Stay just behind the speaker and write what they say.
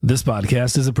This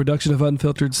podcast is a production of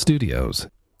Unfiltered Studios.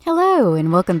 Hello,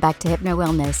 and welcome back to Hypno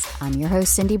Wellness. I'm your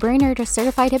host, Cindy Brainerd, a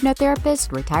certified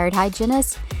hypnotherapist, retired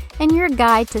hygienist, and your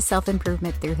guide to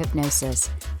self-improvement through hypnosis.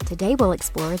 Today, we'll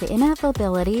explore the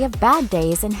inevitability of bad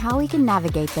days and how we can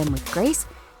navigate them with grace,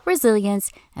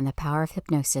 resilience, and the power of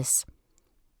hypnosis.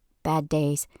 Bad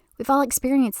days. We've all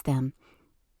experienced them.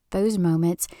 Those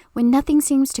moments when nothing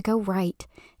seems to go right,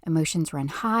 emotions run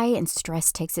high, and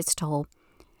stress takes its toll.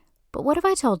 But what if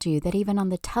I told you that even on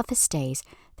the toughest days,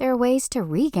 there are ways to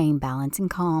regain balance and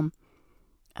calm?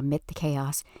 Amid the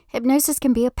chaos, hypnosis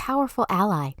can be a powerful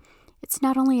ally. It's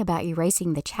not only about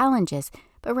erasing the challenges,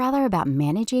 but rather about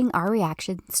managing our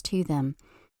reactions to them.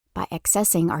 By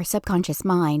accessing our subconscious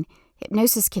mind,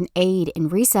 hypnosis can aid in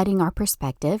resetting our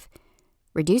perspective,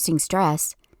 reducing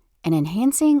stress, and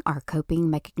enhancing our coping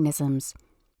mechanisms.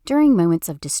 During moments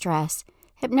of distress,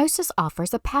 hypnosis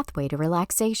offers a pathway to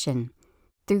relaxation.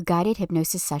 Through guided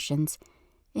hypnosis sessions,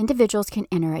 individuals can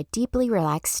enter a deeply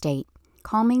relaxed state,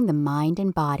 calming the mind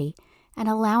and body and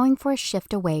allowing for a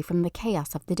shift away from the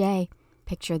chaos of the day.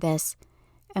 Picture this.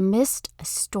 Amidst a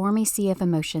stormy sea of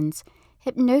emotions,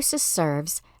 hypnosis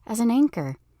serves as an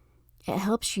anchor. It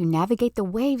helps you navigate the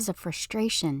waves of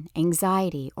frustration,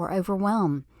 anxiety, or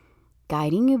overwhelm,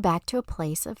 guiding you back to a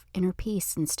place of inner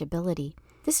peace and stability.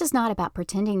 This is not about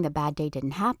pretending the bad day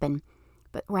didn't happen,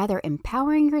 but rather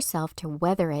empowering yourself to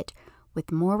weather it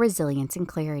with more resilience and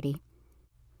clarity.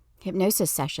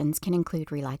 Hypnosis sessions can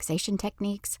include relaxation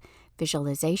techniques,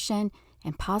 visualization,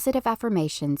 and positive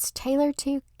affirmations tailored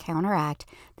to counteract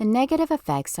the negative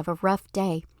effects of a rough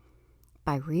day.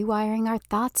 By rewiring our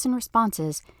thoughts and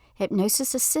responses,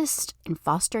 hypnosis assists in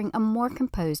fostering a more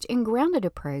composed and grounded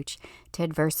approach to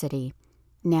adversity.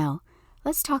 Now,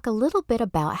 let's talk a little bit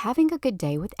about having a good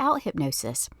day without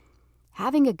hypnosis.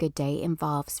 Having a good day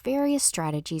involves various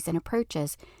strategies and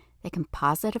approaches that can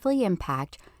positively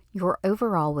impact your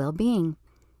overall well-being.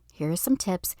 Here are some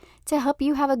tips to help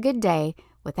you have a good day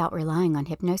without relying on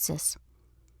hypnosis.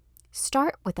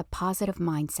 Start with a positive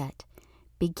mindset.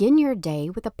 Begin your day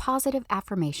with a positive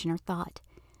affirmation or thought.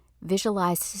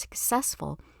 Visualize a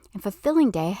successful and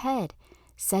fulfilling day ahead,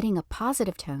 setting a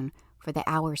positive tone for the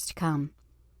hours to come.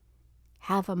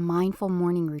 Have a mindful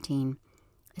morning routine.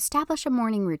 Establish a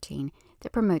morning routine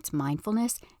that promotes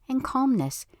mindfulness and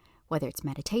calmness, whether it's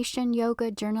meditation, yoga,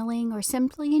 journaling, or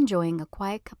simply enjoying a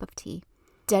quiet cup of tea.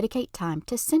 Dedicate time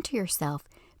to center yourself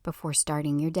before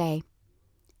starting your day.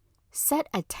 Set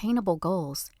attainable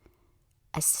goals.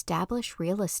 Establish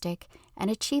realistic and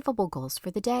achievable goals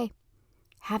for the day.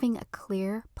 Having a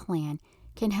clear plan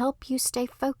can help you stay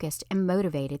focused and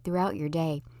motivated throughout your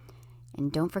day. And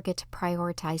don't forget to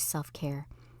prioritize self-care.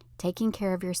 Taking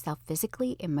care of yourself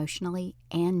physically, emotionally,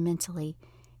 and mentally.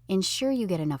 Ensure you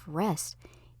get enough rest.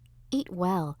 Eat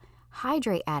well,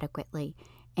 hydrate adequately,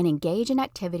 and engage in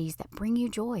activities that bring you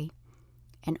joy.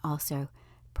 And also,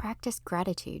 practice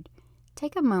gratitude.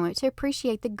 Take a moment to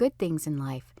appreciate the good things in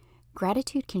life.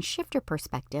 Gratitude can shift your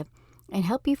perspective and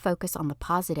help you focus on the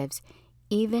positives,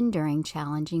 even during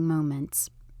challenging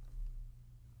moments.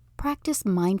 Practice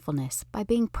mindfulness by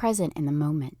being present in the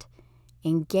moment.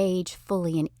 Engage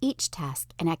fully in each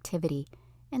task and activity,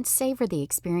 and savor the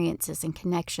experiences and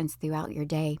connections throughout your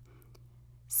day.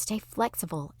 Stay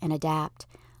flexible and adapt.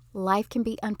 Life can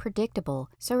be unpredictable,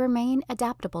 so remain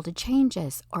adaptable to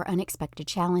changes or unexpected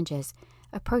challenges.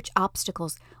 Approach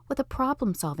obstacles with a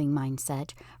problem-solving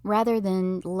mindset rather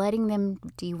than letting them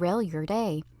derail your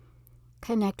day.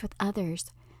 Connect with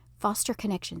others. Foster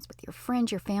connections with your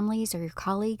friends, your families, or your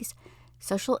colleagues.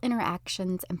 Social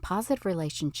interactions and positive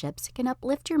relationships can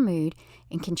uplift your mood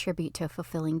and contribute to a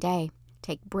fulfilling day.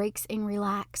 Take breaks and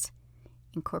relax.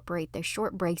 Incorporate those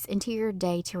short breaks into your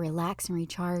day to relax and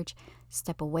recharge.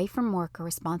 Step away from work or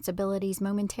responsibilities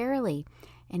momentarily,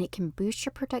 and it can boost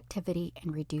your productivity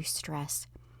and reduce stress.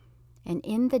 And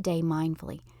end the day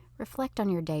mindfully. Reflect on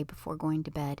your day before going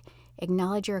to bed.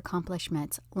 Acknowledge your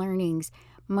accomplishments, learnings,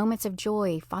 moments of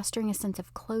joy, fostering a sense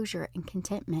of closure and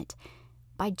contentment.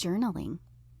 By journaling.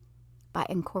 By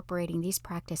incorporating these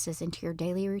practices into your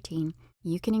daily routine,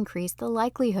 you can increase the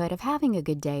likelihood of having a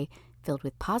good day filled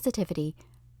with positivity,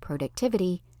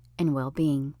 productivity, and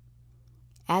well-being.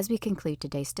 As we conclude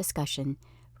today's discussion,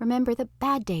 remember that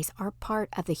bad days are part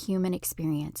of the human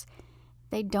experience.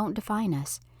 They don't define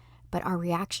us, but our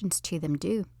reactions to them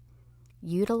do.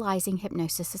 Utilizing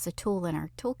hypnosis as a tool in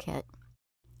our toolkit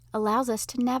allows us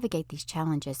to navigate these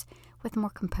challenges with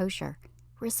more composure,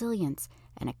 resilience,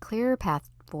 and a clearer path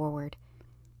forward.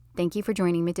 Thank you for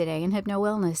joining me today in Hypno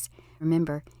Wellness.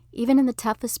 Remember, even in the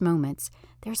toughest moments,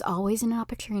 there's always an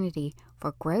opportunity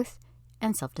for growth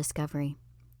and self-discovery.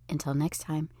 Until next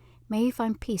time, May you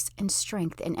find peace and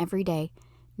strength in every day,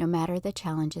 no matter the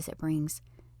challenges it brings.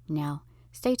 Now,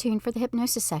 stay tuned for the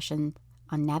hypnosis session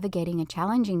on navigating a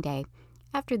challenging day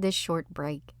after this short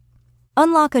break.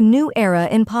 Unlock a new era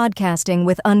in podcasting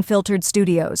with Unfiltered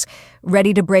Studios.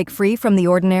 Ready to break free from the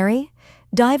ordinary?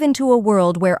 Dive into a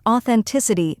world where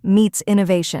authenticity meets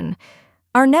innovation.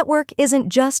 Our network isn't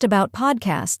just about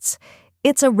podcasts.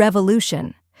 It's a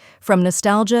revolution. From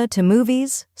nostalgia to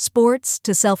movies, sports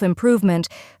to self-improvement,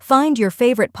 find your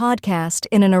favorite podcast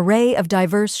in an array of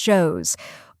diverse shows,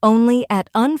 only at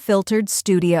Unfiltered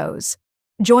Studios.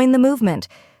 Join the movement.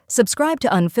 Subscribe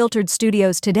to Unfiltered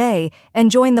Studios today and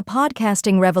join the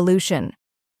podcasting revolution.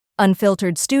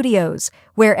 Unfiltered Studios,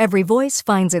 where every voice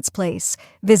finds its place.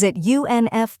 Visit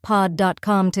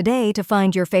unfpod.com today to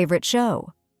find your favorite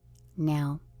show.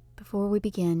 Now, before we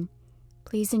begin,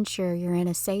 please ensure you're in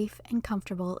a safe and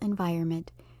comfortable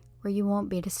environment where you won't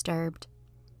be disturbed.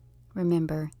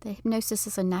 Remember, the hypnosis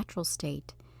is a natural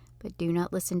state, but do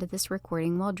not listen to this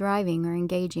recording while driving or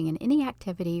engaging in any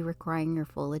activity requiring your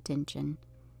full attention.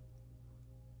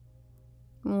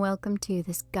 Welcome to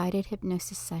this guided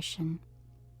hypnosis session,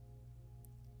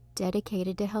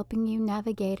 dedicated to helping you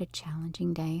navigate a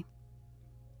challenging day.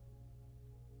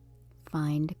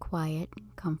 Find a quiet,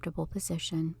 comfortable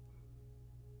position,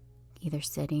 either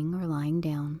sitting or lying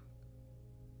down,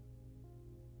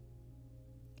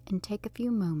 and take a few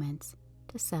moments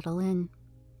to settle in.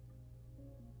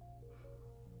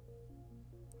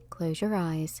 Close your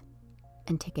eyes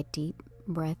and take a deep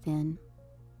breath in.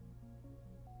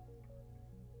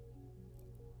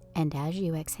 And as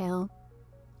you exhale,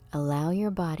 allow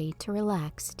your body to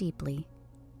relax deeply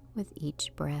with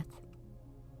each breath.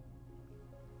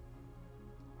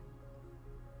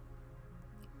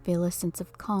 Feel a sense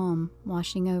of calm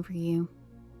washing over you,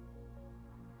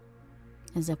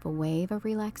 as if a wave of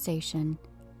relaxation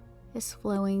is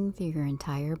flowing through your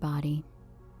entire body.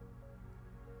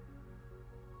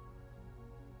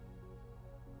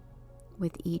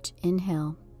 With each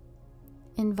inhale,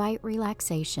 invite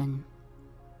relaxation.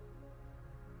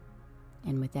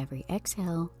 And with every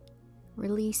exhale,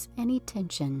 release any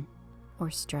tension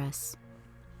or stress.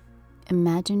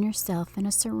 Imagine yourself in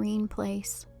a serene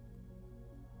place,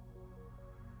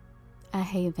 a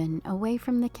haven away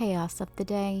from the chaos of the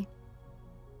day.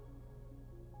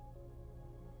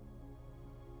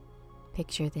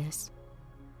 Picture this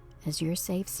as your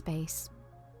safe space,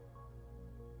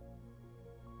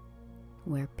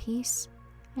 where peace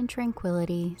and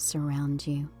tranquility surround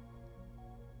you.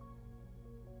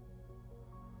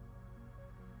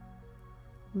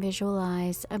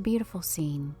 Visualize a beautiful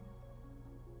scene,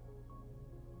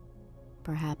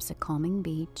 perhaps a calming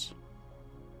beach,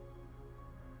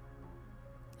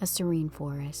 a serene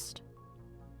forest,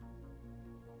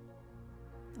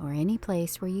 or any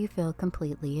place where you feel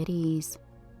completely at ease.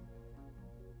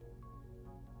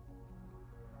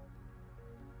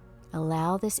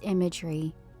 Allow this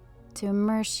imagery to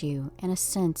immerse you in a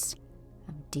sense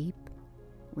of deep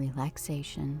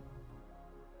relaxation.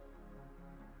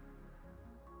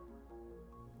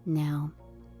 Now,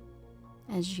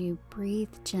 as you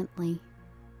breathe gently,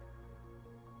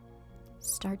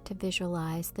 start to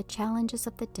visualize the challenges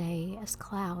of the day as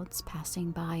clouds passing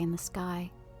by in the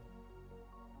sky.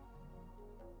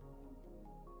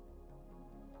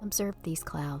 Observe these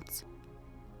clouds,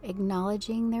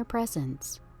 acknowledging their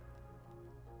presence,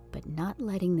 but not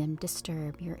letting them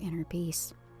disturb your inner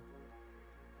peace.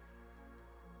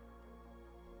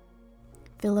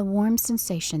 Feel a warm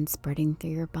sensation spreading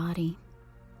through your body,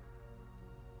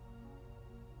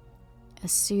 a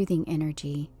soothing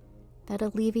energy that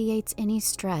alleviates any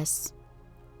stress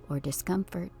or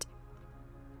discomfort.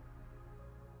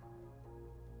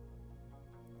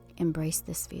 Embrace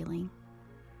this feeling,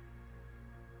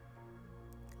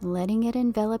 letting it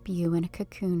envelop you in a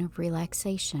cocoon of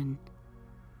relaxation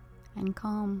and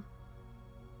calm.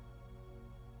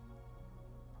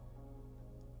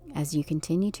 As you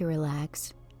continue to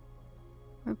relax,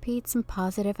 repeat some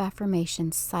positive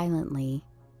affirmations silently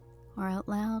or out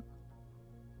loud.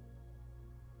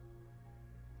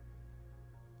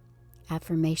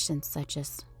 Affirmations such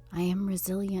as, I am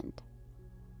resilient.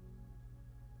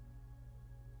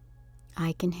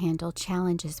 I can handle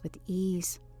challenges with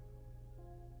ease.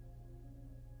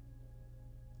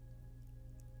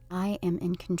 I am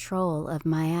in control of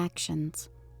my actions.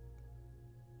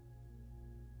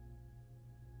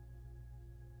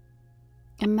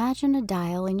 Imagine a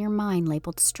dial in your mind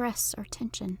labeled stress or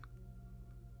tension.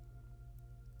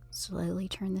 Slowly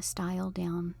turn this dial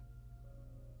down,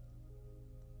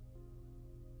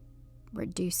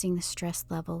 reducing the stress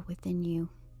level within you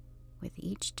with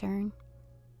each turn.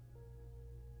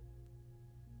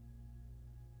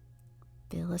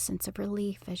 Feel a sense of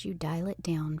relief as you dial it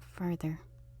down further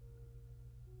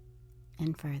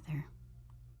and further.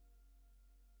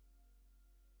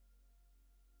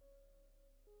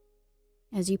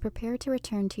 As you prepare to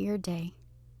return to your day,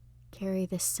 carry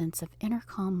this sense of inner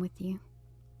calm with you.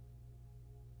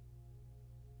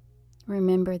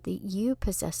 Remember that you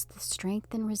possess the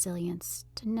strength and resilience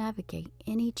to navigate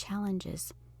any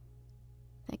challenges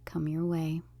that come your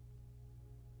way.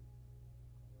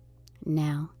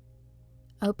 Now,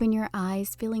 open your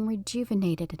eyes feeling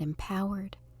rejuvenated and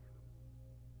empowered,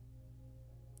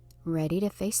 ready to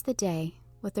face the day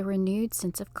with a renewed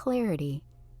sense of clarity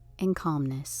and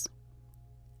calmness.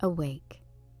 Awake,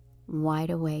 wide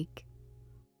awake,